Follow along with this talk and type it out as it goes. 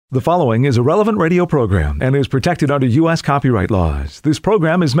The following is a Relevant Radio program and is protected under U.S. copyright laws. This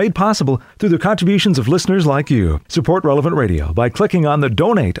program is made possible through the contributions of listeners like you. Support Relevant Radio by clicking on the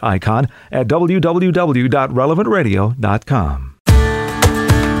donate icon at www.relevantradio.com.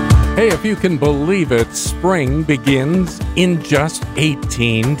 Hey, if you can believe it, spring begins in just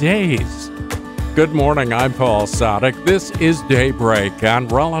 18 days. Good morning, I'm Paul Sadek. This is Daybreak on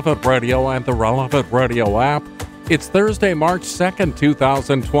Relevant Radio and the Relevant Radio app. It's Thursday, March 2nd,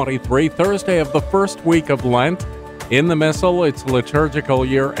 2023, Thursday of the first week of Lent. In the Missal, it's liturgical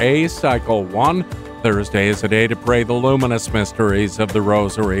year A, cycle 1. Thursday is a day to pray the luminous mysteries of the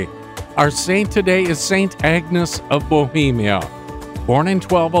Rosary. Our saint today is Saint Agnes of Bohemia. Born in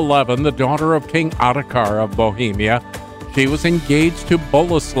 1211, the daughter of King Ottokar of Bohemia, she was engaged to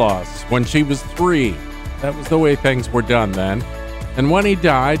Boleslaus when she was 3. That was the way things were done then. And when he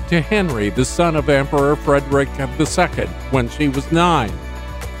died, to Henry, the son of Emperor Frederick II, when she was 9.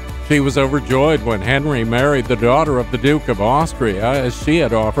 She was overjoyed when Henry married the daughter of the Duke of Austria, as she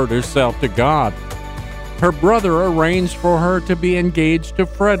had offered herself to God. Her brother arranged for her to be engaged to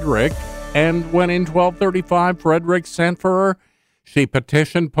Frederick, and when in 1235 Frederick sent for her, she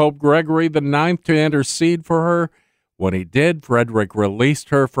petitioned Pope Gregory IX to intercede for her. When he did, Frederick released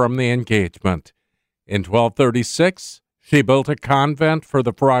her from the engagement. In 1236, she built a convent for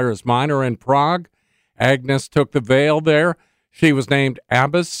the Friars Minor in Prague. Agnes took the veil there. She was named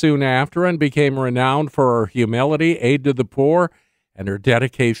abbess soon after and became renowned for her humility, aid to the poor, and her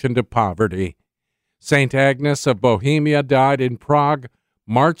dedication to poverty. Saint Agnes of Bohemia died in Prague,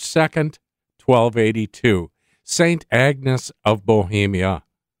 March 2nd, 1282. Saint Agnes of Bohemia,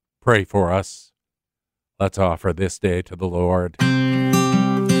 pray for us. Let's offer this day to the Lord.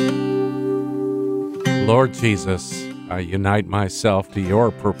 Lord Jesus, I unite myself to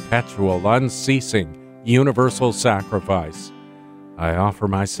your perpetual, unceasing, universal sacrifice. I offer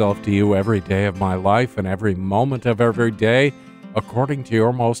myself to you every day of my life and every moment of every day, according to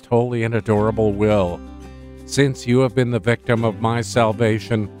your most holy and adorable will. Since you have been the victim of my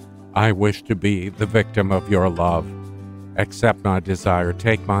salvation, I wish to be the victim of your love. Accept my desire,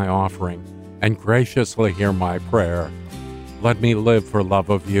 take my offering, and graciously hear my prayer. Let me live for love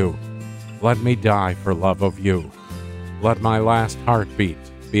of you. Let me die for love of you. Let my last heartbeat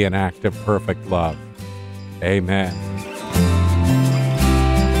be an act of perfect love. Amen.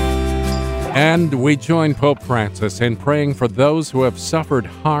 And we join Pope Francis in praying for those who have suffered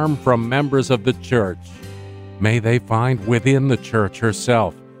harm from members of the Church. May they find within the Church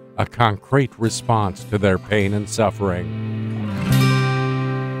herself a concrete response to their pain and suffering.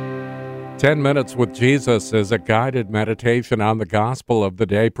 10 Minutes with Jesus is a guided meditation on the gospel of the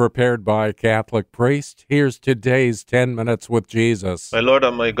day prepared by a Catholic priest. Here's today's 10 Minutes with Jesus. My Lord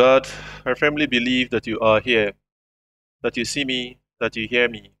and my God, I firmly believe that you are here, that you see me, that you hear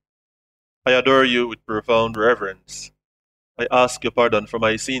me. I adore you with profound reverence. I ask your pardon for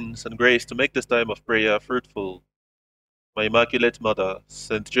my sins and grace to make this time of prayer fruitful. My Immaculate Mother,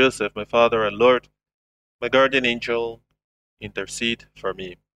 Saint Joseph, my Father and Lord, my guardian angel, intercede for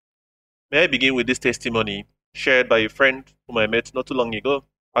me. May I begin with this testimony shared by a friend whom I met not too long ago.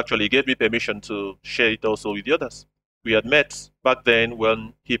 Actually, he gave me permission to share it also with the others. We had met back then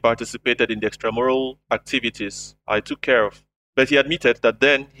when he participated in the extramural activities I took care of. But he admitted that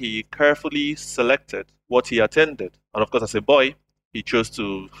then he carefully selected what he attended. And of course, as a boy, he chose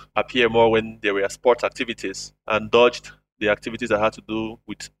to appear more when there were sports activities and dodged the activities that had to do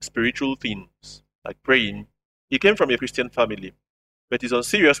with spiritual themes, like praying. He came from a Christian family, but his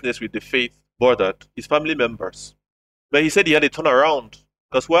unseriousness with the faith bothered his family members. But he said he had a turnaround,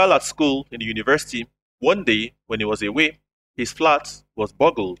 because while at school in the university, one day when he was away, his flat was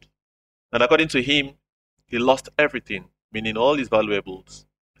burgled. And according to him, he lost everything, meaning all his valuables,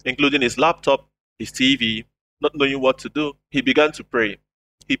 including his laptop, his TV. Not knowing what to do, he began to pray.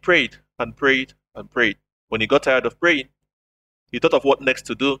 He prayed and prayed and prayed. When he got tired of praying, he thought of what next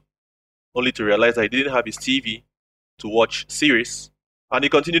to do, only to realize that he didn't have his TV to watch series. And he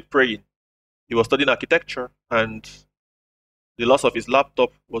continued praying. He was studying architecture, and the loss of his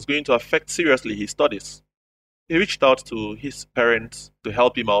laptop was going to affect seriously his studies. He reached out to his parents to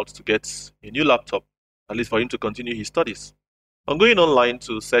help him out to get a new laptop, at least for him to continue his studies. On going online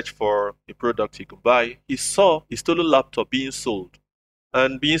to search for a product he could buy, he saw his stolen laptop being sold.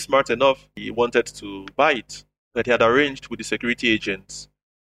 And being smart enough, he wanted to buy it, but he had arranged with the security agents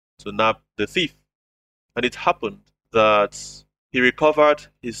to nab the thief. And it happened that he recovered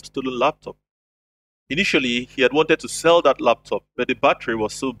his stolen laptop. Initially, he had wanted to sell that laptop, but the battery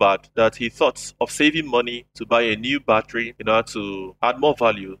was so bad that he thought of saving money to buy a new battery in order to add more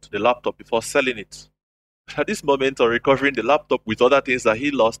value to the laptop before selling it. At this moment of recovering the laptop with other things that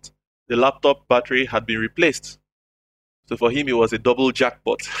he lost, the laptop battery had been replaced. So for him, it was a double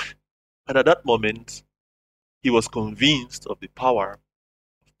jackpot. And at that moment, he was convinced of the power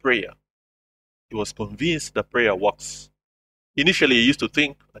of prayer. He was convinced that prayer works. Initially, he used to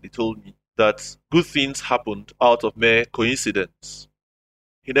think, and he told me, that good things happened out of mere coincidence.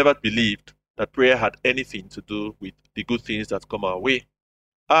 He never believed that prayer had anything to do with the good things that come our way.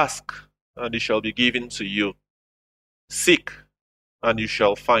 Ask, and it shall be given to you. Seek, and you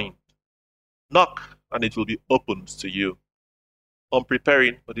shall find. Knock, and it will be opened to you. On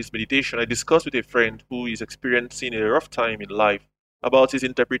preparing for this meditation, I discussed with a friend who is experiencing a rough time in life about his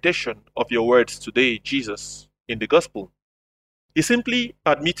interpretation of your words today, Jesus, in the gospel. He simply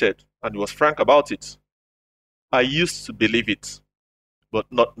admitted, and was frank about it, I used to believe it, but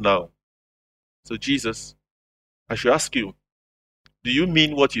not now. So Jesus, I should ask you, do you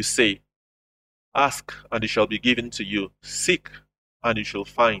mean what you say? Ask, and it shall be given to you. Seek, and you shall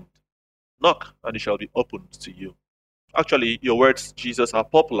find. Knock, and it shall be opened to you. Actually, your words, Jesus, are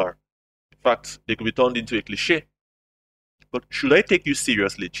popular. In fact, they could be turned into a cliche. But should I take you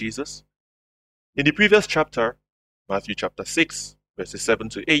seriously, Jesus? In the previous chapter, Matthew chapter 6, verses 7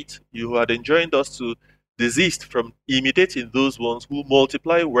 to 8, you had enjoined us to desist from imitating those ones who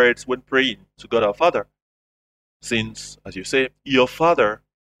multiply words when praying to God our Father. Since, as you say, your Father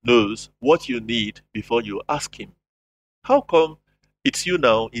knows what you need before you ask Him. How come it's you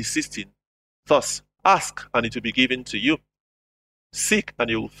now insisting, thus, ask and it will be given to you? Seek and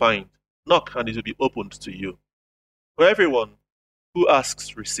you will find. Knock and it will be opened to you. For everyone who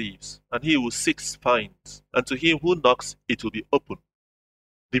asks receives, and he who seeks finds, and to him who knocks it will be opened.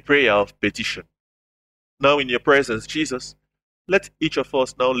 The prayer of petition. Now in your presence, Jesus, let each of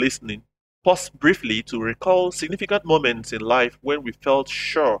us now listening pause briefly to recall significant moments in life when we felt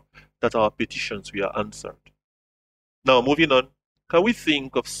sure that our petitions were answered. Now moving on, can we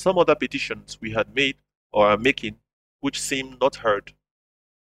think of some other petitions we had made or are making which seem not heard?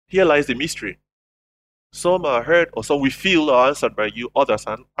 Here lies the mystery. Some are heard or some we feel are answered by you, others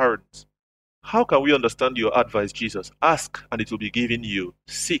aren't. How can we understand your advice, Jesus? Ask and it will be given you.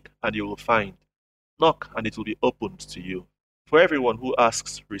 Seek and you will find. Knock and it will be opened to you. For everyone who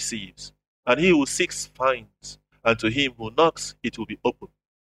asks receives, and he who seeks finds, and to him who knocks it will be opened.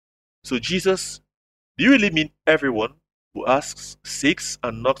 So Jesus, do you really mean everyone who asks, seeks,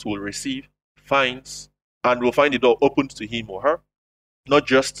 and knocks will receive, finds, and will find the door opened to him or her? Not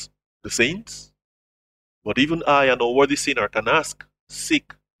just the saints? But even I, an unworthy sinner, can ask,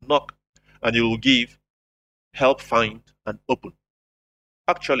 seek, knock, and you will give, help find, and open.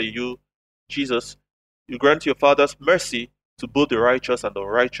 Actually, you, Jesus, you grant your Father's mercy to both the righteous and the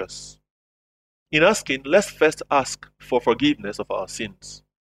unrighteous. In asking, let's first ask for forgiveness of our sins.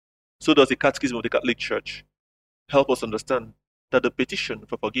 So does the Catechism of the Catholic Church help us understand that the petition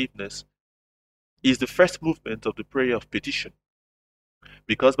for forgiveness is the first movement of the prayer of petition.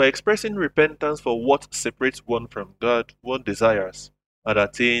 Because by expressing repentance for what separates one from God, one desires and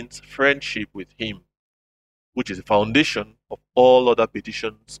attains friendship with Him, which is the foundation of all other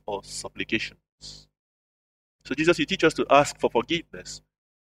petitions or supplications. So Jesus, you teach us to ask for forgiveness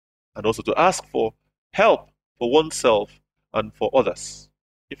and also to ask for help for oneself and for others.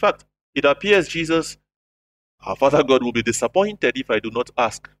 In fact, it appears Jesus, our Father God, will be disappointed if I do not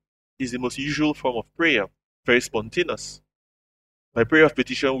ask. It's the most usual form of prayer, very spontaneous. By prayer of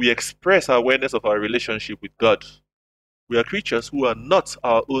petition, we express our awareness of our relationship with God. We are creatures who are not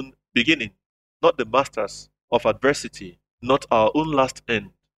our own beginning, not the masters of adversity, not our own last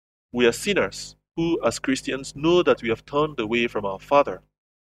end. We are sinners who, as Christians, know that we have turned away from our Father.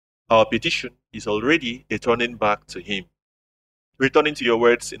 Our petition is already a turning back to Him. Returning to your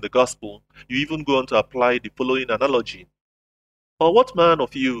words in the Gospel, you even go on to apply the following analogy. Or what man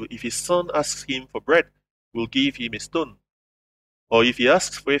of you, if his son asks him for bread, will give him a stone? Or if he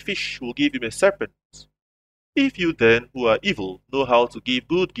asks for a fish, will give him a serpent? If you then, who are evil, know how to give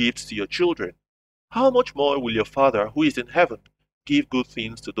good gifts to your children, how much more will your Father, who is in heaven, give good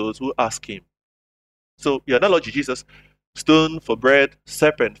things to those who ask Him? So, your analogy, Jesus, stone for bread,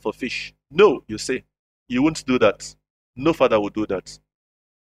 serpent for fish. No, you say. You won't do that. No father would do that.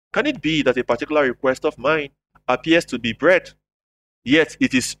 Can it be that a particular request of mine appears to be bread, yet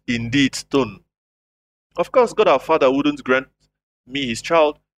it is indeed stone? Of course, God our Father wouldn't grant me, His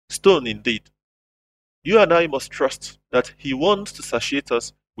child, stone indeed. You and I must trust that He wants to satiate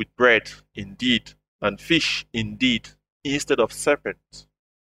us with bread indeed, and fish indeed, instead of serpent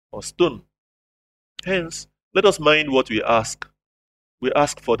or stone. Hence, let us mind what we ask. We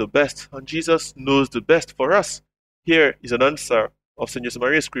ask for the best, and Jesus knows the best for us. Here is an answer of St.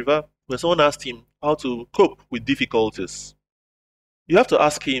 Josemaria Escrivá, when someone asked him how to cope with difficulties, you have to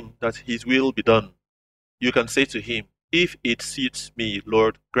ask him that his will be done. You can say to him, if it suits me,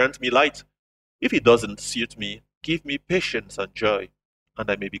 Lord, grant me light. If it doesn't suit me, give me patience and joy, and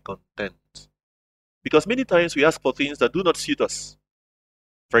I may be content. Because many times we ask for things that do not suit us.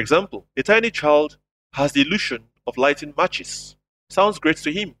 For example, a tiny child has the illusion of lighting matches. Sounds great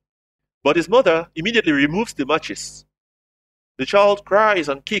to him. But his mother immediately removes the matches. The child cries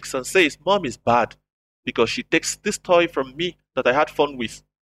and kicks and says, Mom is bad because she takes this toy from me that I had fun with.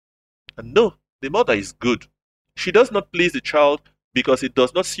 And no, the mother is good. She does not please the child because it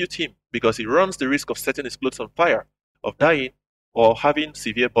does not suit him, because he runs the risk of setting his clothes on fire, of dying, or having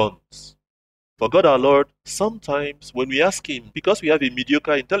severe burns. For God our Lord, sometimes when we ask him, because we have a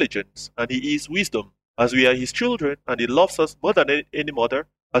mediocre intelligence and he is wisdom, as we are his children and he loves us more than any mother,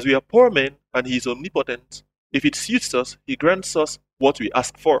 as we are poor men and he is omnipotent, if it suits us, he grants us what we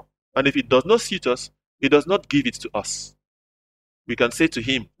ask for. And if it does not suit us, he does not give it to us. We can say to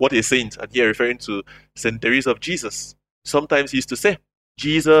him, what a saint, and here referring to St. Teresa of Jesus. Sometimes he used to say,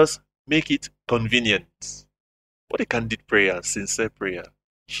 Jesus, make it convenient. What a candid prayer and sincere prayer.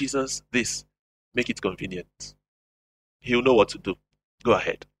 Jesus, this, make it convenient. He'll know what to do. Go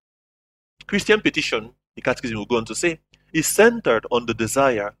ahead. Christian petition, the Catechism will go on to say, is centered on the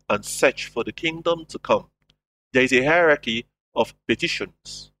desire and search for the kingdom to come. There is a hierarchy of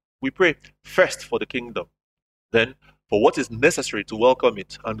petitions. We pray first for the kingdom, then for what is necessary to welcome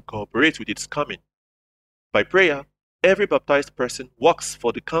it and cooperate with its coming. By prayer, every baptized person works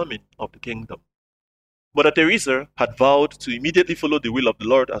for the coming of the kingdom. Mother Teresa had vowed to immediately follow the will of the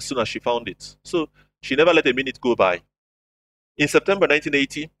Lord as soon as she found it, so she never let a minute go by. In September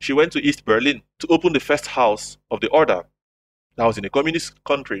 1980, she went to East Berlin to open the first house of the order. That was in a communist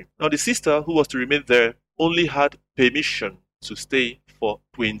country. Now the sister who was to remain there only had permission to stay for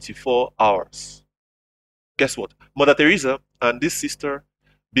 24 hours. Guess what? Mother Teresa and this sister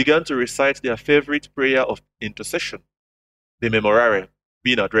began to recite their favorite prayer of intercession, the Memorare,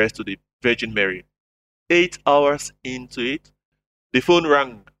 being addressed to the Virgin Mary. 8 hours into it, the phone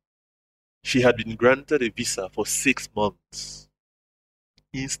rang. She had been granted a visa for 6 months.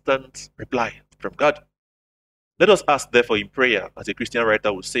 Instant reply from God. Let us ask therefore in prayer, as a Christian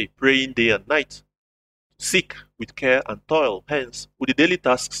writer would say, praying day and night, seek with care and toil, hence with the daily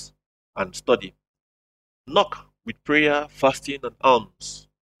tasks and study. Knock with prayer, fasting, and alms.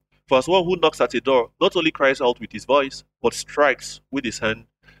 For as one who knocks at a door not only cries out with his voice, but strikes with his hand,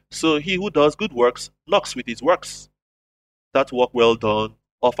 so he who does good works knocks with his works. That work well done,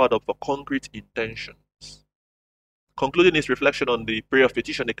 offered up for concrete intentions. Concluding his reflection on the prayer of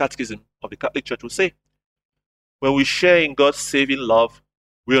petition, the Catechism of the Catholic Church will say, when we share in God's saving love,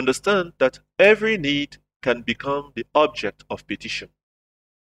 we understand that every need can become the object of petition.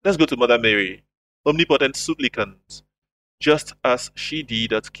 Let's go to Mother Mary, omnipotent supplicant, just as she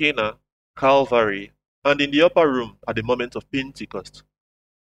did at Cana, Calvary, and in the upper room at the moment of Pentecost.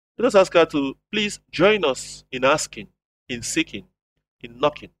 Let us ask her to please join us in asking, in seeking, in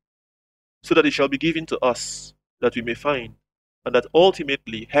knocking, so that it shall be given to us, that we may find, and that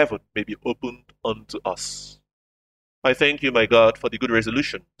ultimately heaven may be opened unto us. I thank you, my God, for the good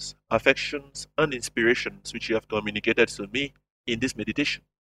resolutions, affections, and inspirations which you have communicated to me in this meditation.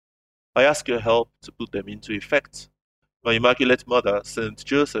 I ask your help to put them into effect. My Immaculate Mother, Saint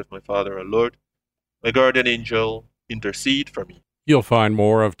Joseph, my Father and Lord, my guardian angel, intercede for me. You'll find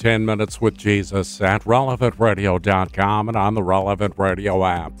more of 10 Minutes with Jesus at relevantradio.com and on the Relevant Radio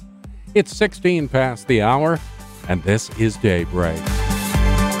app. It's 16 past the hour, and this is Daybreak.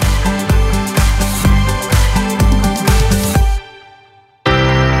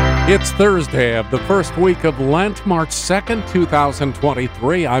 It's Thursday of the first week of Lent, March 2nd,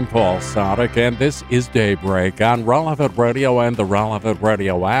 2023. I'm Paul Sadek, and this is Daybreak on Relevant Radio and the Relevant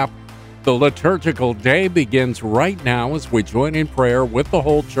Radio app. The liturgical day begins right now as we join in prayer with the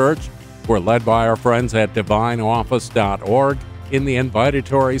whole church. We're led by our friends at divineoffice.org in the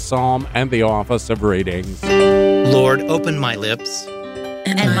invitatory psalm and the office of readings. Lord, open my lips,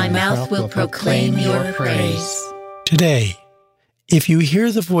 and my mouth will proclaim your praise. Today, if you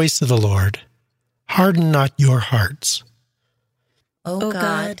hear the voice of the Lord, harden not your hearts. O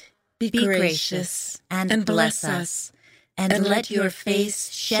God, be gracious and bless us, and let your face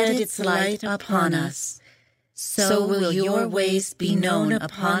shed its light upon us. So will your ways be known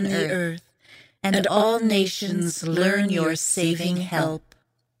upon the earth, and all nations learn your saving help.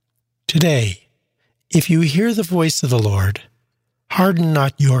 Today, if you hear the voice of the Lord, harden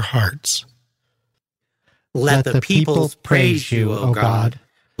not your hearts. Let the peoples praise you, O God.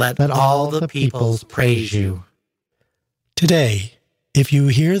 Let all the peoples praise you. Today, if you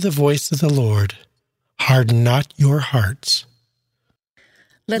hear the voice of the Lord, harden not your hearts.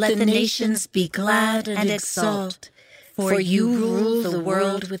 Let the nations be glad and exult, for you rule the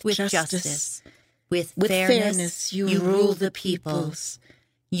world with justice. With fairness you rule the peoples.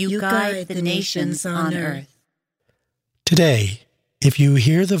 You guide the nations on earth. Today, if you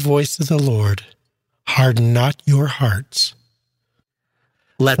hear the voice of the Lord, harden not your hearts.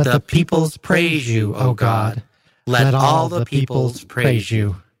 Let the peoples praise you, O God. Let all the peoples praise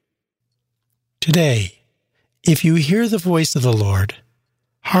you. Today, if you hear the voice of the Lord,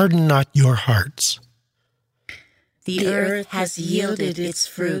 harden not your hearts. The earth has yielded its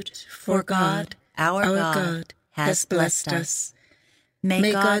fruit, for God, our God, has blessed us.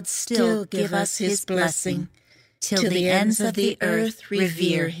 May God still give us his blessing, till the ends of the earth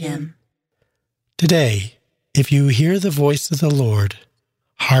revere him. Today, if you hear the voice of the Lord,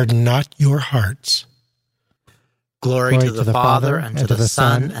 harden not your hearts. Glory to the Father, and to the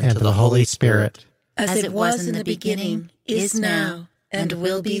Son, and to the Holy Spirit. As it was in the beginning, is now, and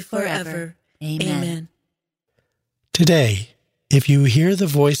will be forever. Amen. Today, if you hear the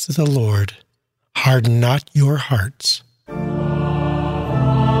voice of the Lord, harden not your hearts.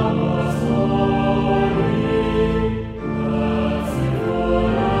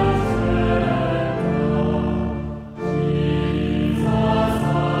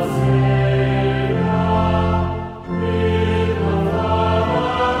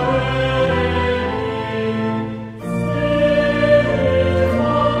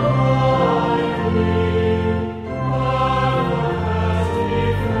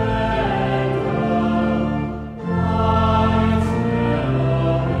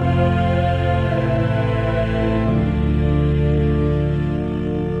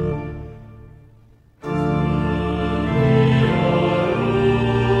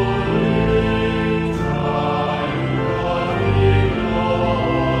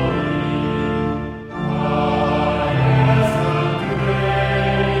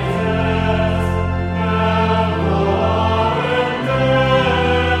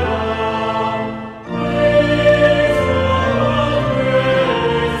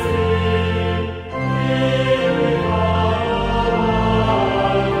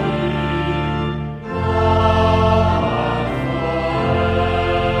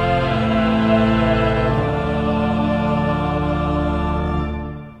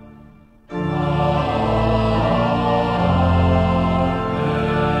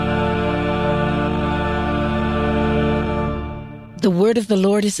 The word of the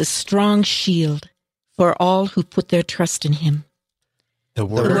Lord is a strong shield for all who put their trust in him. The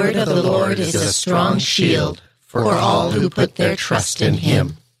word of the Lord is a strong shield for all who put their trust in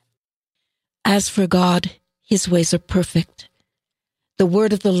him. As for God, his ways are perfect. The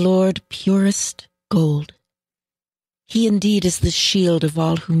word of the Lord purest gold. He indeed is the shield of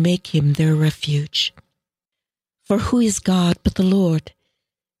all who make him their refuge. For who is God but the Lord?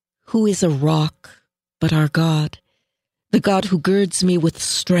 Who is a rock but our God? The God who girds me with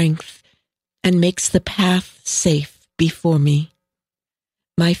strength and makes the path safe before me.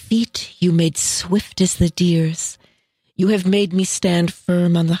 My feet you made swift as the deer's. You have made me stand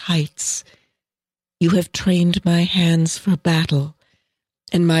firm on the heights. You have trained my hands for battle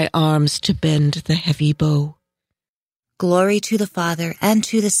and my arms to bend the heavy bow. Glory to the Father, and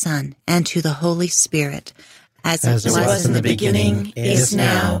to the Son, and to the Holy Spirit, as it was in the beginning, is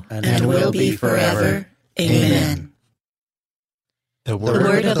now, and will be forever. Amen. The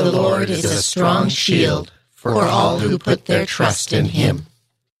word of the Lord is a strong shield for all who put their trust in him.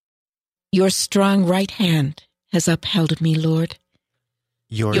 Your strong right hand has upheld me, Lord.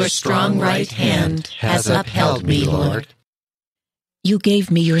 Your strong right hand has upheld me, Lord. You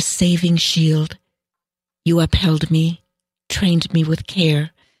gave me your saving shield. You upheld me, trained me with care.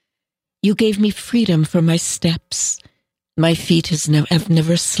 You gave me freedom for my steps. My feet have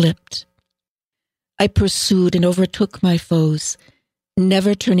never slipped. I pursued and overtook my foes,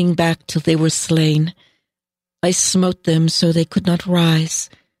 never turning back till they were slain. I smote them so they could not rise.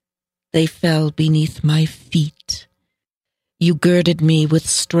 They fell beneath my feet. You girded me with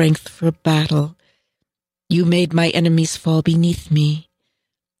strength for battle. You made my enemies fall beneath me.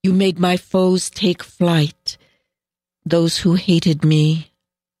 You made my foes take flight. Those who hated me,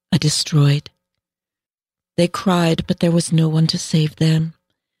 I destroyed. They cried, but there was no one to save them.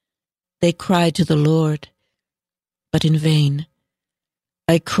 They cried to the Lord, but in vain.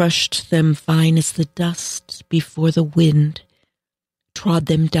 I crushed them fine as the dust before the wind, trod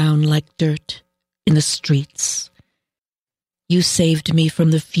them down like dirt in the streets. You saved me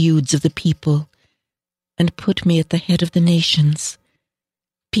from the feuds of the people and put me at the head of the nations.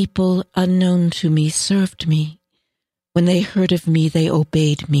 People unknown to me served me. When they heard of me, they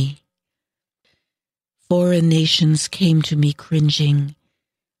obeyed me. Foreign nations came to me cringing.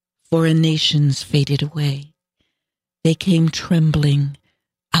 Foreign nations faded away. They came trembling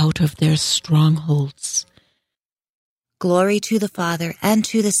out of their strongholds. Glory to the Father, and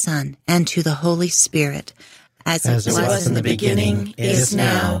to the Son, and to the Holy Spirit, as it was in the beginning, is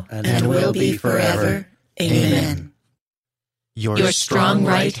now, and will be forever. Amen. Your strong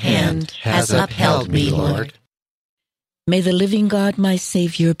right hand has upheld me, Lord. May the living God, my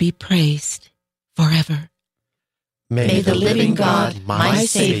Savior, be praised forever. May the living God, my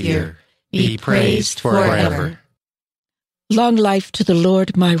Savior, be praised forever. Long life to the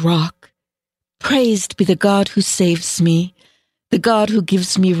Lord, my rock. Praised be the God who saves me, the God who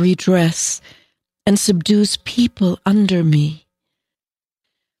gives me redress and subdues people under me.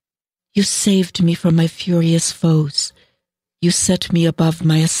 You saved me from my furious foes. You set me above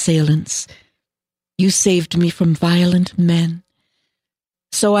my assailants. You saved me from violent men.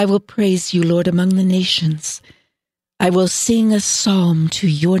 So I will praise you, Lord, among the nations. I will sing a psalm to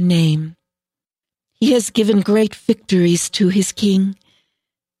your name. He has given great victories to his king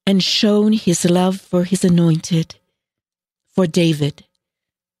and shown his love for his anointed, for David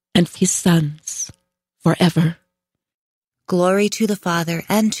and his sons forever. Glory to the Father,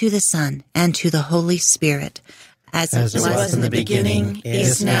 and to the Son, and to the Holy Spirit, as it was in the beginning,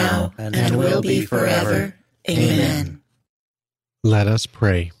 is now, and will be forever. Amen. Let us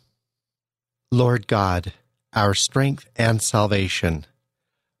pray. Lord God, our strength and salvation,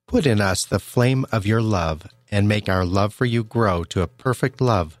 put in us the flame of your love and make our love for you grow to a perfect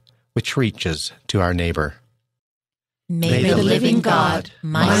love which reaches to our neighbor. May the living God,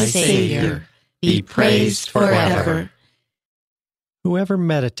 my Savior, be praised forever. Whoever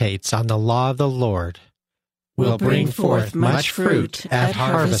meditates on the law of the Lord will bring forth much fruit at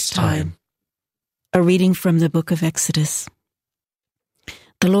harvest time. A reading from the book of Exodus.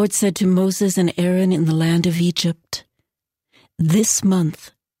 The Lord said to Moses and Aaron in the land of Egypt, "This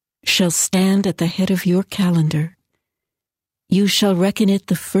month shall stand at the head of your calendar. You shall reckon it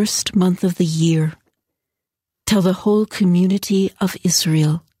the first month of the year. Tell the whole community of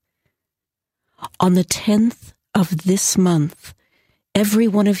Israel. On the 10th of this month, every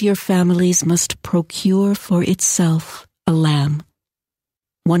one of your families must procure for itself a lamb,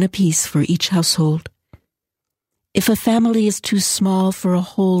 one apiece for each household. If a family is too small for a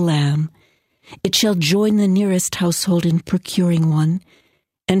whole lamb, it shall join the nearest household in procuring one,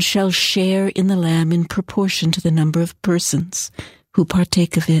 and shall share in the lamb in proportion to the number of persons who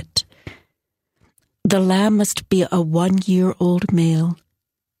partake of it. The lamb must be a 1-year-old male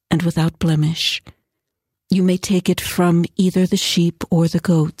and without blemish. You may take it from either the sheep or the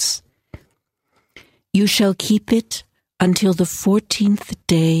goats. You shall keep it until the 14th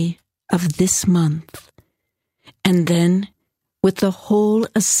day of this month, and then, with the whole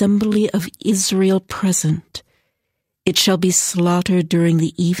assembly of Israel present, it shall be slaughtered during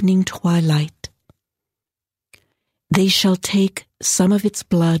the evening twilight. They shall take some of its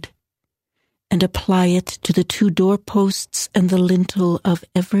blood and apply it to the 2 doorposts and the lintel of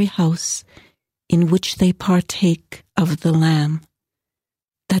every house in which they partake of the lamb.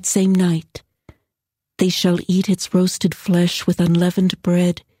 That same night they shall eat its roasted flesh with unleavened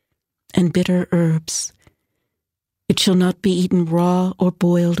bread and bitter herbs. It shall not be eaten raw or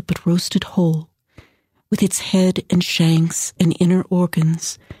boiled, but roasted whole, with its head and shanks and inner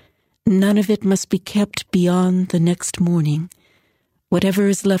organs. None of it must be kept beyond the next morning. Whatever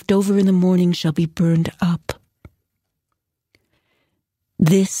is left over in the morning shall be burned up.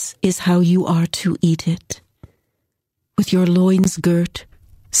 This is how you are to eat it. With your loins girt,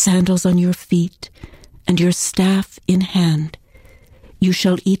 sandals on your feet, and your staff in hand, you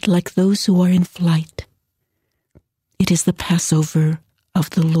shall eat like those who are in flight. It is the Passover of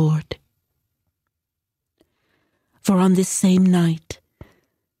the Lord. For on this same night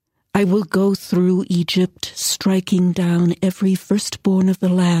I will go through Egypt, striking down every firstborn of the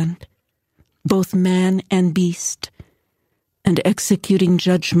land, both man and beast, and executing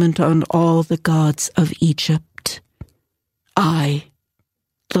judgment on all the gods of Egypt. I,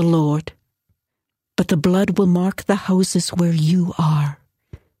 the Lord. But the blood will mark the houses where you are.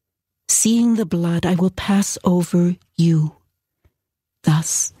 Seeing the blood, I will pass over you.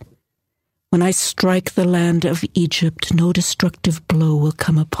 Thus, when I strike the land of Egypt, no destructive blow will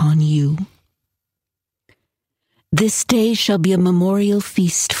come upon you. This day shall be a memorial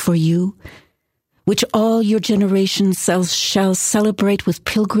feast for you, which all your generations shall celebrate with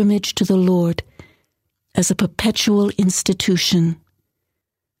pilgrimage to the Lord as a perpetual institution.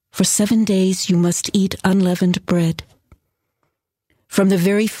 For 7 days you must eat unleavened bread. From the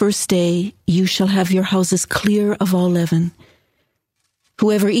very first day you shall have your houses clear of all leaven.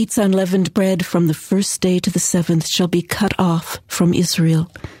 Whoever eats unleavened bread from the first day to the 7th shall be cut off from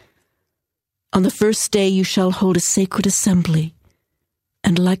Israel. On the first day you shall hold a sacred assembly,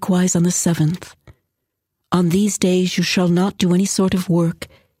 and likewise on the 7th. On these days you shall not do any sort of work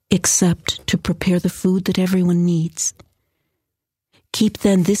except to prepare the food that everyone needs. Keep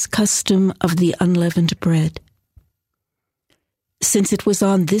then this custom of the unleavened bread. Since it was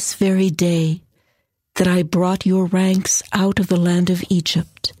on this very day that I brought your ranks out of the land of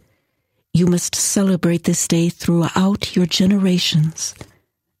Egypt, you must celebrate this day throughout your generations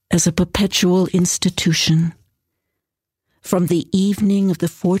as a perpetual institution. From the evening of the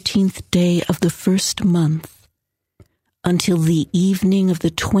 14th day of the first month until the evening of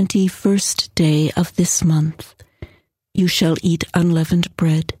the 21st day of this month, you shall eat unleavened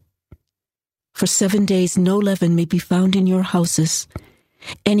bread. For 7 days no leaven may be found in your houses.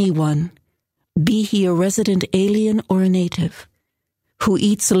 Anyone, be he a resident alien or a native, who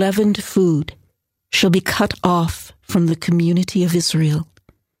eats leavened food shall be cut off from the community of Israel.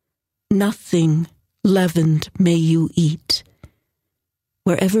 Nothing leavened may you eat.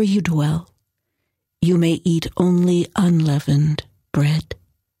 Wherever you dwell, you may eat only unleavened bread.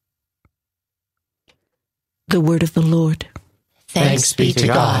 The word of the Lord. Thanks be to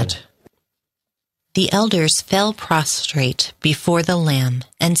God. The elders fell prostrate before the Lamb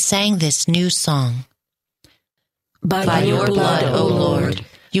and sang this new song. By your blood, O Lord,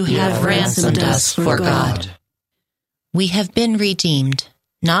 you have ransomed us for God. We have been redeemed,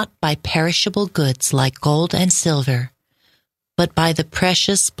 not by perishable goods like gold and silver, but by the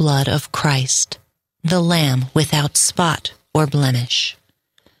precious blood of Christ, the Lamb without spot or blemish.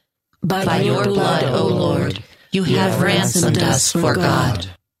 By your blood, O Lord, you have ransomed us for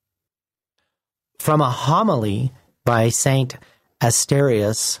God. From a homily by Saint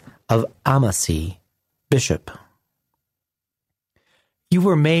Asterius of Amasie, Bishop. You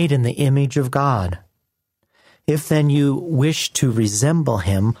were made in the image of God. If then you wish to resemble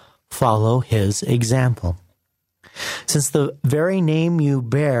him, follow his example. Since the very name you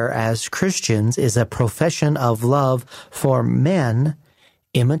bear as Christians is a profession of love for men,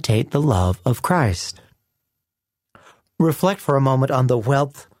 imitate the love of Christ. Reflect for a moment on the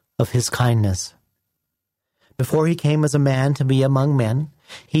wealth of his kindness. Before he came as a man to be among men,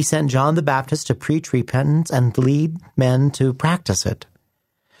 he sent John the Baptist to preach repentance and lead men to practice it.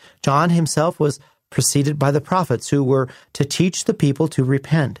 John himself was preceded by the prophets who were to teach the people to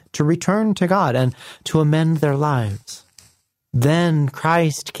repent, to return to God, and to amend their lives. Then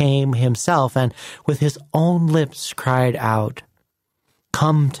Christ came himself and with his own lips cried out,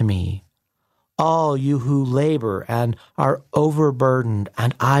 "Come to me, all you who labor and are overburdened,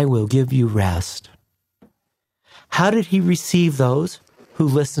 and I will give you rest." How did he receive those who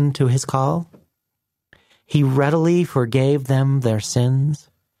listened to his call? He readily forgave them their sins.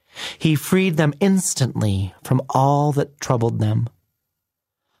 He freed them instantly from all that troubled them.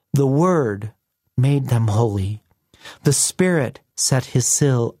 The Word made them holy. The Spirit set his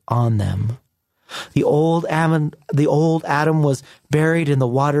seal on them. The old Adam was buried in the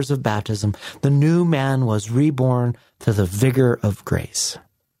waters of baptism. The new man was reborn to the vigor of grace.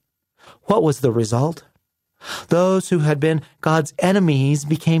 What was the result? Those who had been God's enemies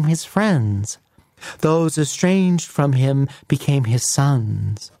became his friends. Those estranged from him became his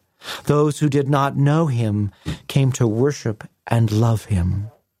sons. Those who did not know him came to worship and love him.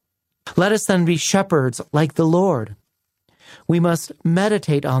 Let us then be shepherds like the Lord. We must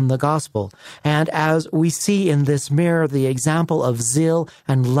meditate on the gospel, and as we see in this mirror the example of zeal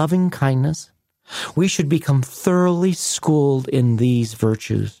and loving kindness, we should become thoroughly schooled in these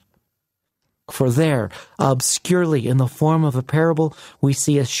virtues. For there, obscurely in the form of a parable, we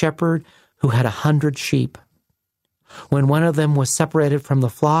see a shepherd who had 100 sheep. When one of them was separated from the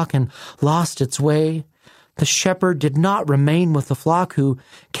flock and lost its way, the shepherd did not remain with the flock who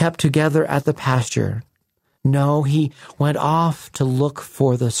kept together at the pasture. No, he went off to look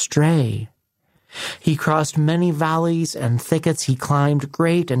for the stray. He crossed many valleys and thickets. He climbed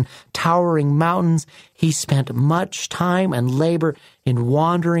great and towering mountains. He spent much time and labor in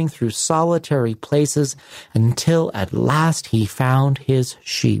wandering through solitary places until at last he found his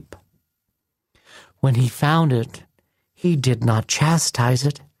sheep. When he found it, he did not chastise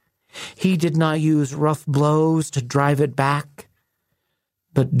it. He did not use rough blows to drive it back,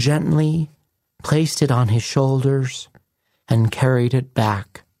 but gently placed it on his shoulders and carried it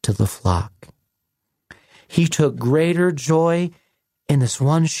back to the flock. He took greater joy in this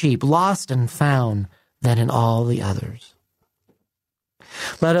one sheep, lost and found, than in all the others.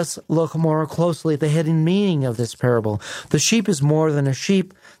 Let us look more closely at the hidden meaning of this parable. The sheep is more than a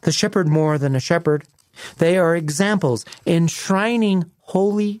sheep, the shepherd more than a shepherd. They are examples enshrining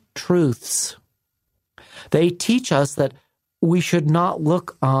holy truths. They teach us that we should not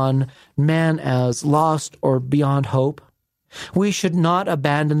look on man as lost or beyond hope. We should not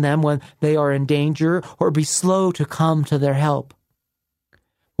abandon them when they are in danger or be slow to come to their help.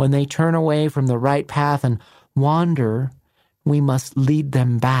 When they turn away from the right path and wander, we must lead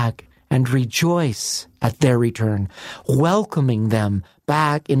them back and rejoice at their return, welcoming them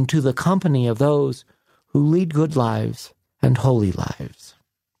back into the company of those who lead good lives and holy lives.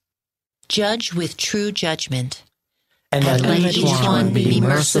 Judge with true judgment, And let each one be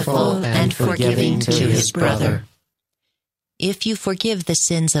merciful and forgiving to his brother. If you forgive the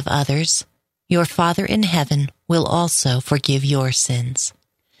sins of others, your Father in heaven will also forgive your sins.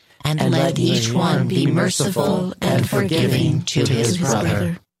 And let each one be merciful and forgiving to his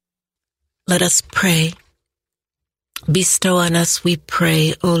brother. Let us pray. Bestow on us, we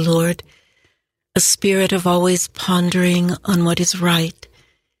pray, O Lord, a spirit of always pondering on what is right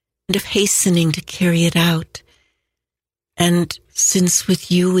and of hastening to carry it out. And since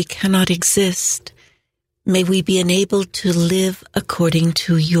with you we cannot exist, may we be enabled to live according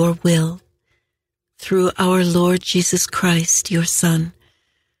to your will. Through our Lord Jesus Christ, your Son,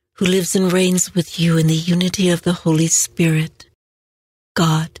 who lives and reigns with you in the unity of the Holy Spirit,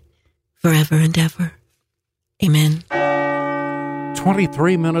 God, forever and ever. Amen.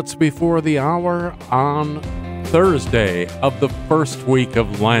 23 minutes before the hour on Thursday of the first week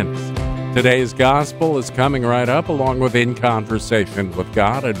of Lent. Today's gospel is coming right up, along with In Conversation with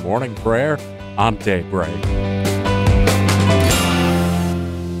God and morning prayer on Daybreak.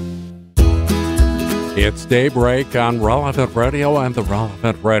 It's Daybreak on Relevant Radio and the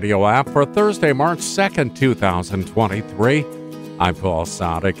Relevant Radio app for Thursday, March 2nd, 2023. I'm Paul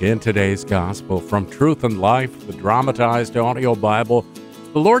Sadek. In today's gospel from Truth and Life, the dramatized audio Bible,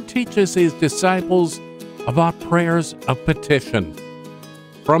 the Lord teaches his disciples about prayers of petition.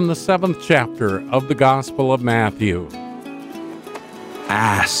 From the 7th chapter of the Gospel of Matthew.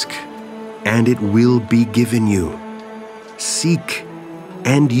 Ask, and it will be given you. Seek,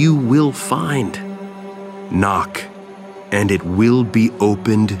 and you will find. Knock, and it will be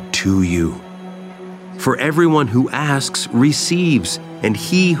opened to you. For everyone who asks receives, and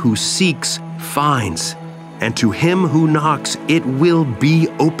he who seeks finds, and to him who knocks it will be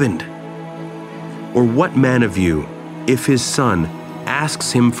opened. Or what man of you, if his son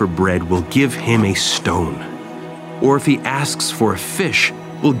asks him for bread, will give him a stone? Or if he asks for a fish,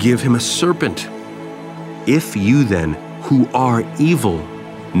 will give him a serpent? If you then, who are evil,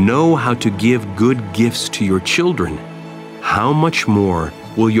 know how to give good gifts to your children, how much more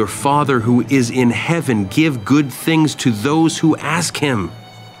will your Father who is in heaven give good things to those who ask him?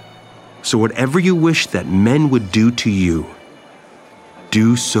 So whatever you wish that men would do to you,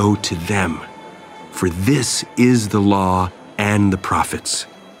 do so to them. For this is the law and the prophets.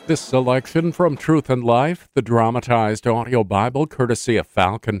 This selection from Truth and Life, the dramatized audio Bible, courtesy of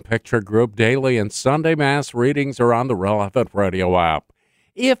Falcon Picture Group. Daily and Sunday Mass readings are on the Relevant Radio app.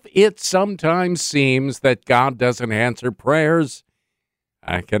 If it sometimes seems that God doesn't answer prayers,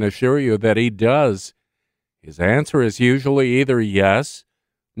 I can assure you that he does. His answer is usually either yes,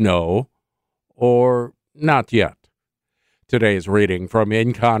 no, or not yet. Today's reading from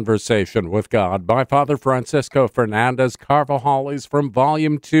In Conversation with God by Father Francisco Fernandez Carvajal is from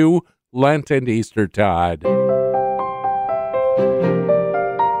Volume 2, Lent and Eastertide.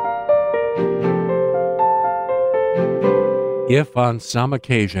 If on some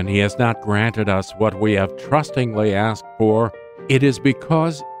occasion he has not granted us what we have trustingly asked for, it is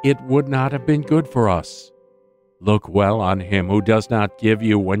because it would not have been good for us. Look well on him who does not give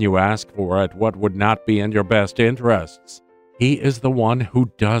you when you ask for it what would not be in your best interests. He is the one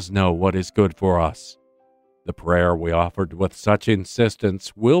who does know what is good for us. The prayer we offered with such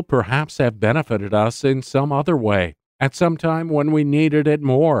insistence will perhaps have benefited us in some other way, at some time when we needed it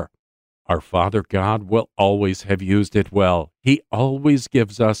more. Our Father God will always have used it well. He always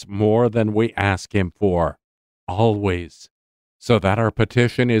gives us more than we ask him for. Always. So that our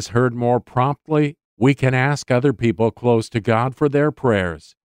petition is heard more promptly, we can ask other people close to God for their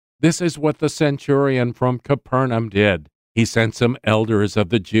prayers. This is what the centurion from Capernaum did. He sent some elders of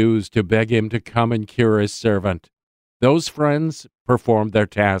the Jews to beg him to come and cure his servant. Those friends performed their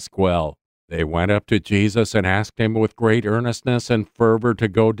task well. They went up to Jesus and asked him with great earnestness and fervor to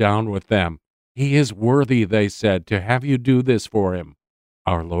go down with them. He is worthy, they said, to have you do this for him.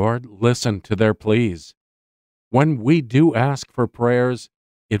 Our Lord listened to their pleas. When we do ask for prayers,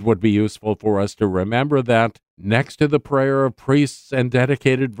 it would be useful for us to remember that Next to the prayer of priests and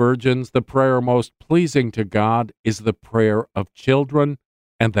dedicated virgins, the prayer most pleasing to God is the prayer of children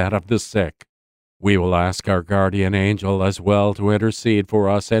and that of the sick. We will ask our guardian angel as well to intercede for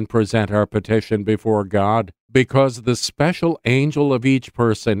us and present our petition before God, because the special angel of each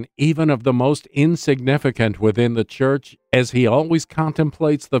person, even of the most insignificant within the church, as he always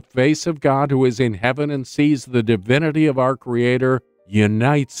contemplates the face of God who is in heaven and sees the divinity of our Creator,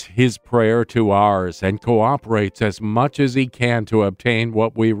 unites his prayer to ours and cooperates as much as he can to obtain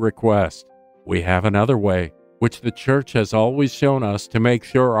what we request. We have another way, which the Church has always shown us to make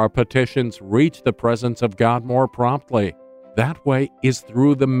sure our petitions reach the presence of God more promptly. That way is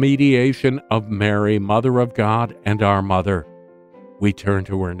through the mediation of Mary, Mother of God and our Mother. We turn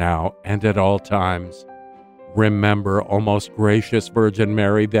to her now and at all times. Remember, O most gracious Virgin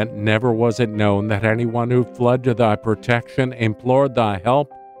Mary, that never was it known that anyone who fled to thy protection, implored thy help,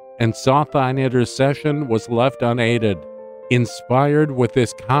 and sought thine intercession was left unaided. Inspired with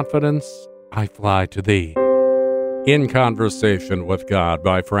this confidence, I fly to thee. In Conversation with God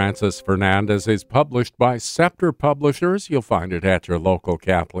by Francis Fernandez is published by Scepter Publishers. You'll find it at your local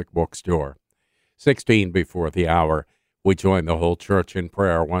Catholic bookstore. 16 before the hour, we join the whole church in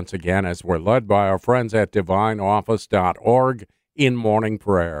prayer once again as we're led by our friends at divineoffice.org in morning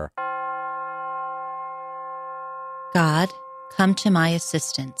prayer. God, come to my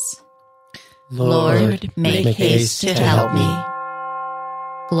assistance. Lord, make haste to help me.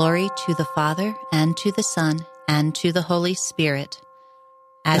 Glory to the Father, and to the Son, and to the Holy Spirit,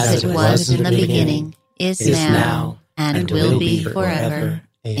 as it was in the beginning, is now, and will be forever.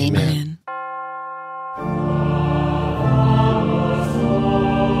 Amen.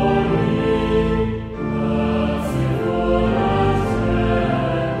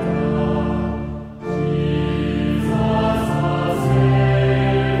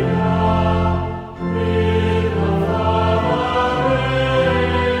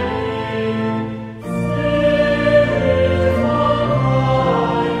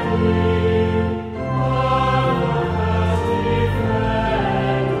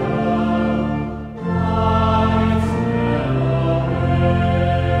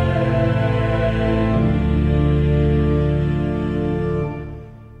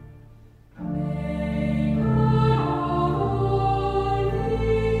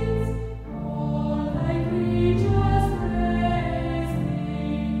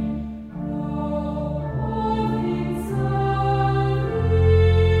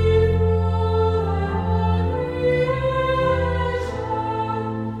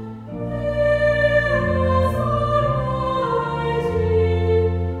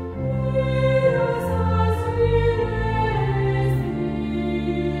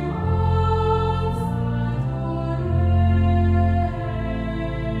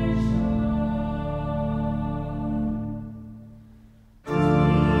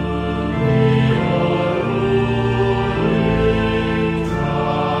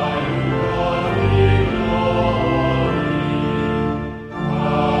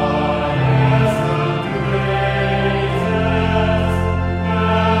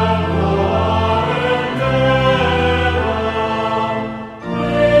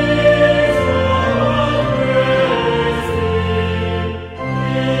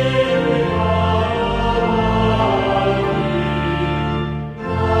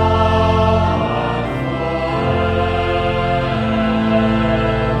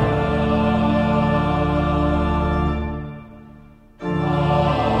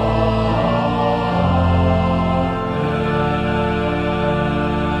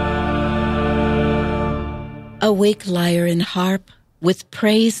 Awake, lyre and harp, with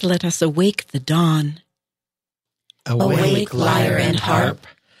praise let us awake the dawn. Awake, lyre and harp,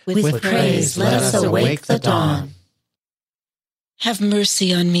 with praise let us awake the dawn. Have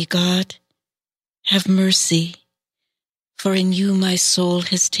mercy on me, God, have mercy, for in you my soul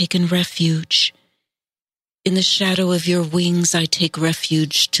has taken refuge. In the shadow of your wings I take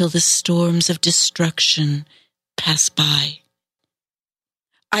refuge till the storms of destruction pass by.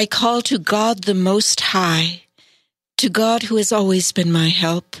 I call to God the Most High, to God who has always been my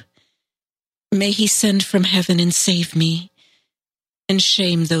help. May he send from heaven and save me, and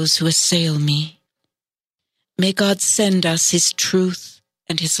shame those who assail me. May God send us his truth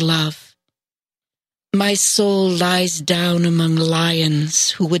and his love. My soul lies down among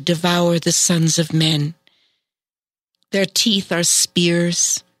lions who would devour the sons of men. Their teeth are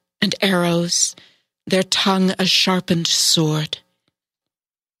spears and arrows, their tongue a sharpened sword.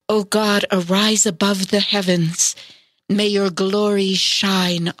 O God, arise above the heavens. May your glory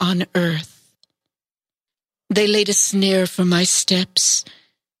shine on earth. They laid a snare for my steps.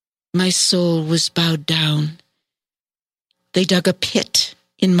 My soul was bowed down. They dug a pit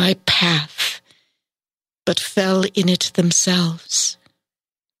in my path, but fell in it themselves.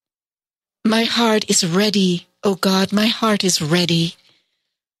 My heart is ready, O God, my heart is ready.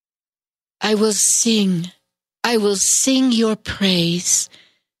 I will sing your praise.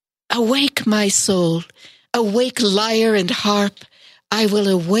 Awake, my soul, awake, lyre and harp. I will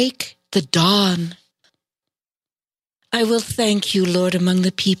awake the dawn. I will thank you, Lord, among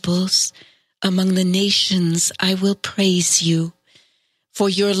the peoples. Among the nations I will praise you. For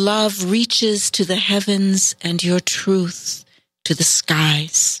your love reaches to the heavens and your truth to the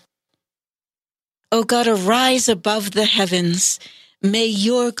skies. O God, arise above the heavens. May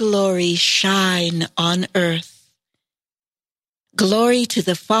your glory shine on earth. Glory to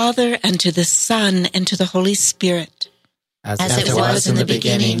the Father, and to the Son, and to the Holy Spirit. As it was in the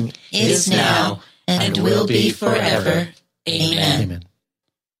beginning, is now, and will be forever. Amen. Amen.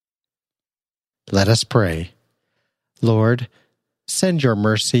 Let us pray. Lord, send your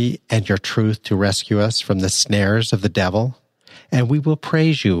mercy and your truth to rescue us from the snares of the devil, and we will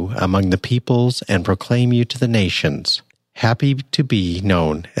praise you among the peoples and proclaim you to the nations, happy to be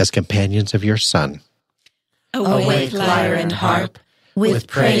known as companions of your Son. Awake, lyre and harp, with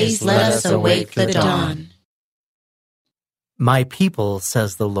praise let us awake the dawn. My people,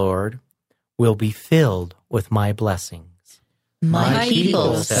 says the Lord, will be filled with my blessings. My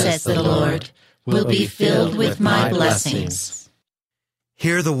people, says the Lord, will be filled with my blessings.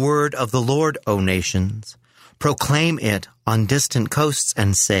 Hear the word of the Lord, O nations. Proclaim it on distant coasts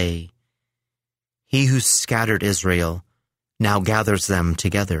and say, He who scattered Israel now gathers them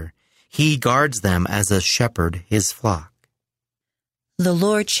together. He guards them as a shepherd his flock. The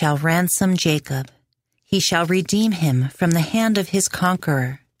Lord shall ransom Jacob. He shall redeem him from the hand of his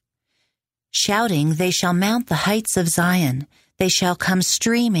conqueror. Shouting, they shall mount the heights of Zion. They shall come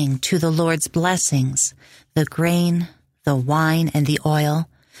streaming to the Lord's blessings, the grain, the wine and the oil,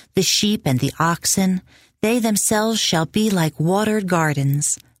 the sheep and the oxen. They themselves shall be like watered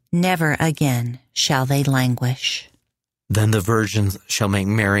gardens. Never again shall they languish. Then the virgins shall make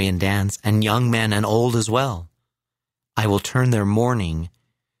merry and dance, and young men and old as well. I will turn their mourning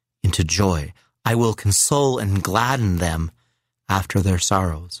into joy. I will console and gladden them after their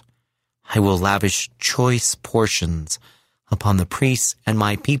sorrows. I will lavish choice portions upon the priests, and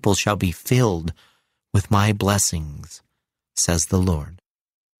my people shall be filled with my blessings, says the Lord.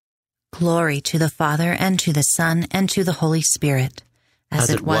 Glory to the Father, and to the Son, and to the Holy Spirit, as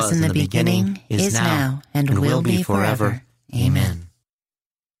it was in the beginning, is now, and will be forever. Amen.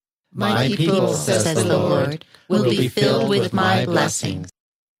 My people, says the Lord, will be filled with my blessings.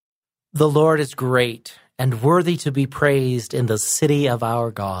 The Lord is great and worthy to be praised in the city of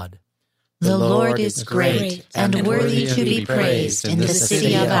our God. The Lord is great and worthy to be praised in the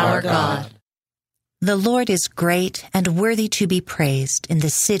city of our God. The Lord is great and worthy to be praised in the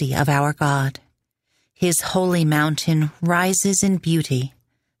city of our God. His holy mountain rises in beauty,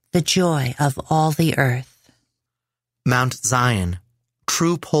 the joy of all the earth. Mount Zion,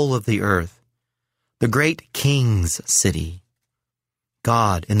 true pole of the earth, the great King's city.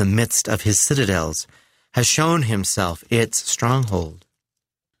 God, in the midst of his citadels, has shown himself its stronghold.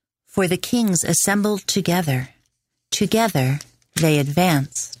 For the kings assembled together. Together they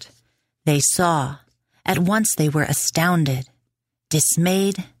advanced. They saw. At once they were astounded.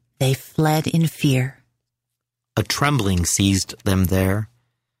 Dismayed, they fled in fear. A trembling seized them there,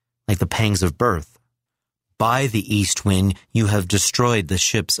 like the pangs of birth. By the east wind you have destroyed the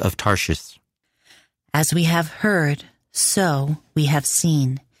ships of Tarshish. As we have heard, so we have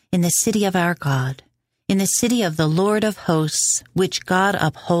seen, in the city of our God, in the city of the Lord of hosts, which God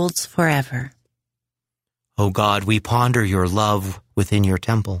upholds forever. O God, we ponder your love within your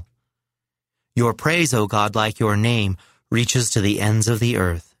temple. Your praise, O God, like your name, reaches to the ends of the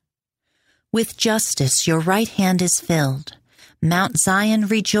earth. With justice your right hand is filled. Mount Zion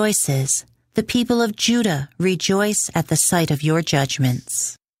rejoices. The people of Judah rejoice at the sight of your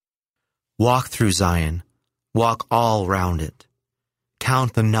judgments. Walk through Zion. Walk all round it.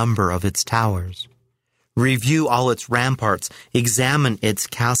 Count the number of its towers. Review all its ramparts. Examine its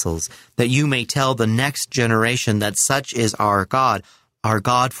castles, that you may tell the next generation that such is our God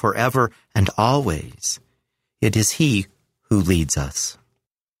forever and always. It is he who leads us.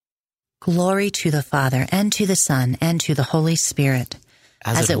 Glory to the Father, and to the Son, and to the Holy Spirit,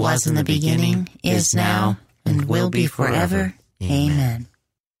 as it was in the beginning, is now, and will be forever. Amen.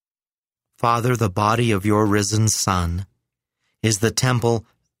 Father, the body of your risen Son is the temple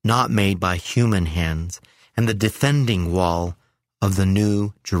not made by human hands, and the defending wall of the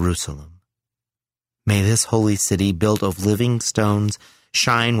new Jerusalem. May this holy city, built of living stones,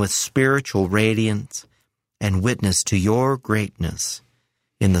 shine with spiritual radiance and witness to your greatness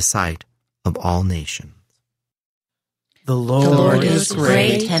in the sight of all nations. The Lord is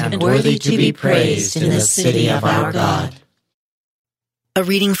great and worthy to be praised in the city of our God. A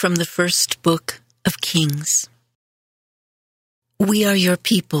reading from the first book of Kings. We are your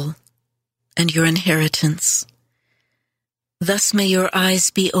people and your inheritance. Thus may your eyes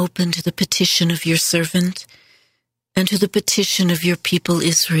be open to the petition of your servant and to the petition of your people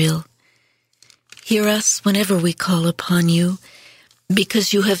Israel. Hear us whenever we call upon you,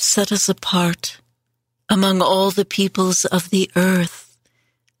 because you have set us apart among all the peoples of the earth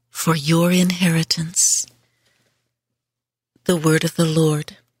for your inheritance. The word of the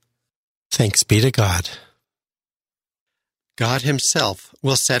Lord. Thanks be to God. God himself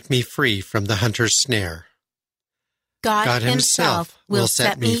will set me free from the hunter's snare. God himself will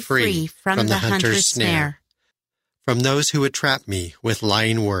set me free from the hunter's snare, from those who would trap me with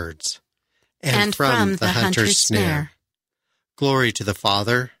lying words, and from the hunter's snare. Glory to the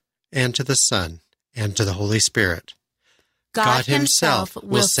Father, and to the Son, and to the Holy Spirit. God himself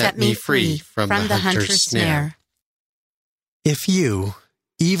will set me free from the hunter's snare. If you,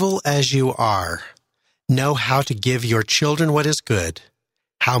 evil as you are, know how to give your children what is good,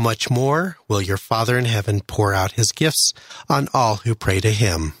 how much more will your Father in heaven pour out his gifts on all who pray to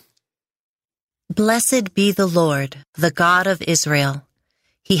him? Blessed be the Lord, the God of Israel.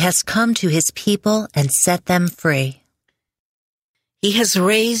 He has come to his people and set them free. He has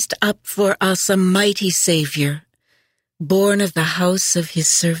raised up for us a mighty Savior, born of the house of his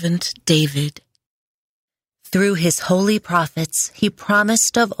servant David. Through his holy prophets, he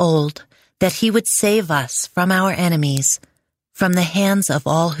promised of old that he would save us from our enemies, from the hands of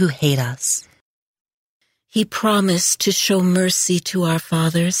all who hate us. He promised to show mercy to our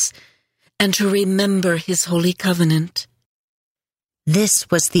fathers and to remember his holy covenant. This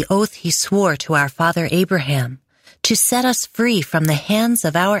was the oath he swore to our father Abraham, to set us free from the hands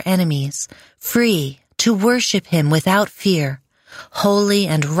of our enemies, free to worship him without fear, holy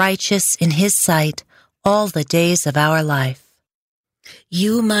and righteous in his sight all the days of our life.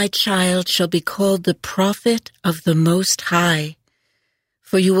 You, my child, shall be called the prophet of the Most High,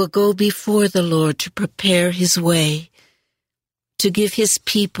 for you will go before the Lord to prepare his way, to give his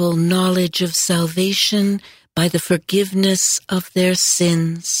people knowledge of salvation by the forgiveness of their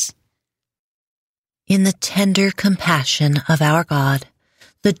sins. In the tender compassion of our God,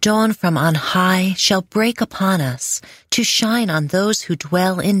 the dawn from on high shall break upon us to shine on those who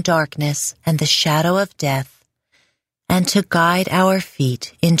dwell in darkness and the shadow of death, and to guide our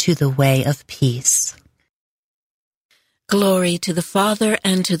feet into the way of peace. Glory to the Father,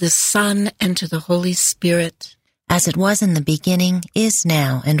 and to the Son, and to the Holy Spirit. As it was in the beginning, is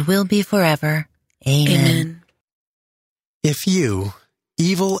now, and will be forever. Amen. Amen. If you,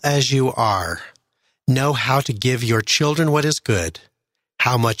 evil as you are, know how to give your children what is good,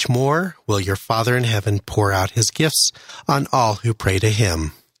 how much more will your Father in heaven pour out his gifts on all who pray to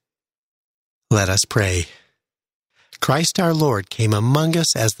him? Let us pray. Christ our Lord came among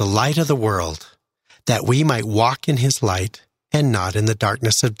us as the light of the world, that we might walk in his light and not in the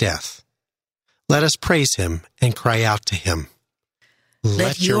darkness of death. Let us praise him and cry out to him.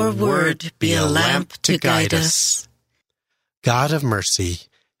 Let your word be a lamp to guide us. God of mercy,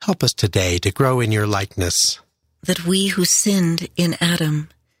 help us today to grow in your likeness, that we who sinned in Adam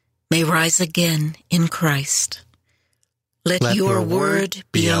may rise again in Christ. Let your word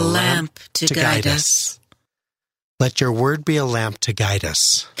be a lamp to guide us. Let your word be a lamp to guide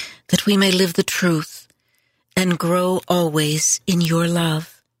us, that we may live the truth and grow always in your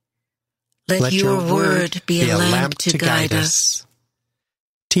love. Let your word be a lamp to guide us.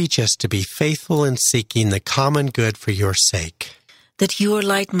 Teach us to be faithful in seeking the common good for your sake, that your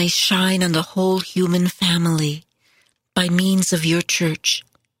light may shine on the whole human family by means of your church.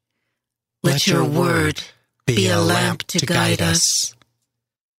 Let your word be a lamp to guide us.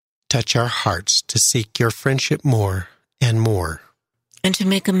 Touch our hearts to seek your friendship more and more, and to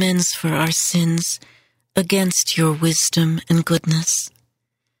make amends for our sins against your wisdom and goodness.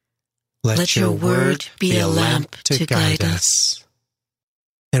 Let your word be a lamp to guide us.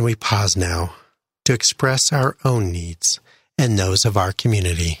 And we pause now to express our own needs and those of our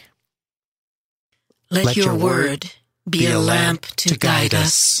community. Let your word be a lamp to guide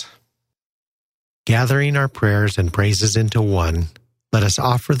us. Gathering our prayers and praises into one, let us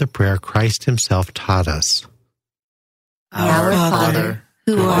offer the prayer Christ himself taught us. Our Father,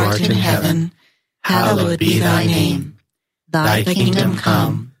 who art in heaven, hallowed be thy name. Thy kingdom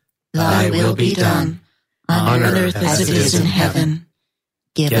come, thy will be done, on earth as it is in heaven.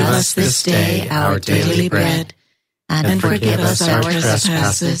 Give us this day our daily bread, and forgive us our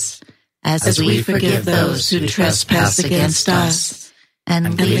trespasses, as we forgive those who trespass against us.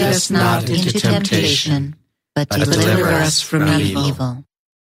 And lead us not into temptation, but deliver us from evil.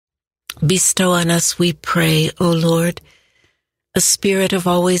 Bestow on us, we pray, O Lord, a spirit of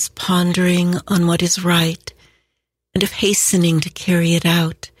always pondering on what is right and of hastening to carry it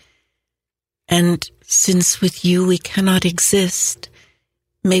out. And since with you we cannot exist,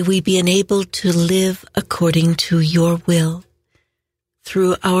 may we be enabled to live according to your will.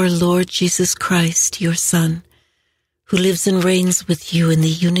 Through our Lord Jesus Christ, your Son, who lives and reigns with you in the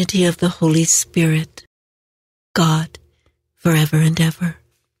unity of the Holy Spirit, God, forever and ever.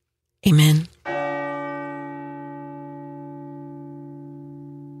 Amen.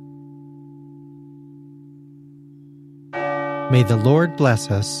 May the Lord bless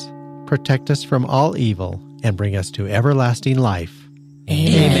us, protect us from all evil, and bring us to everlasting life.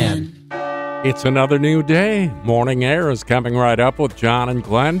 Amen. It's another new day. Morning Air is coming right up with John and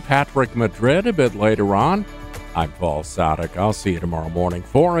Glenn. Patrick Madrid a bit later on. I'm Paul Sadek. I'll see you tomorrow morning,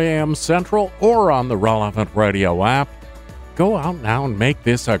 4 a.m. Central, or on the Relevant Radio app. Go out now and make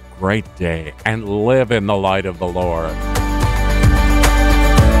this a great day and live in the light of the Lord.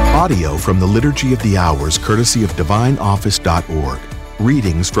 Audio from the Liturgy of the Hours, courtesy of DivineOffice.org.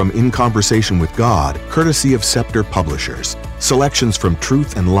 Readings from In Conversation with God, courtesy of Scepter Publishers. Selections from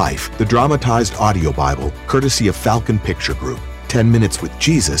Truth and Life, the dramatized audio Bible, courtesy of Falcon Picture Group. 10 Minutes with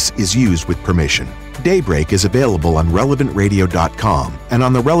Jesus is used with permission. Daybreak is available on RelevantRadio.com and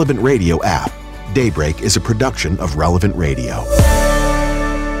on the Relevant Radio app. Daybreak is a production of Relevant Radio.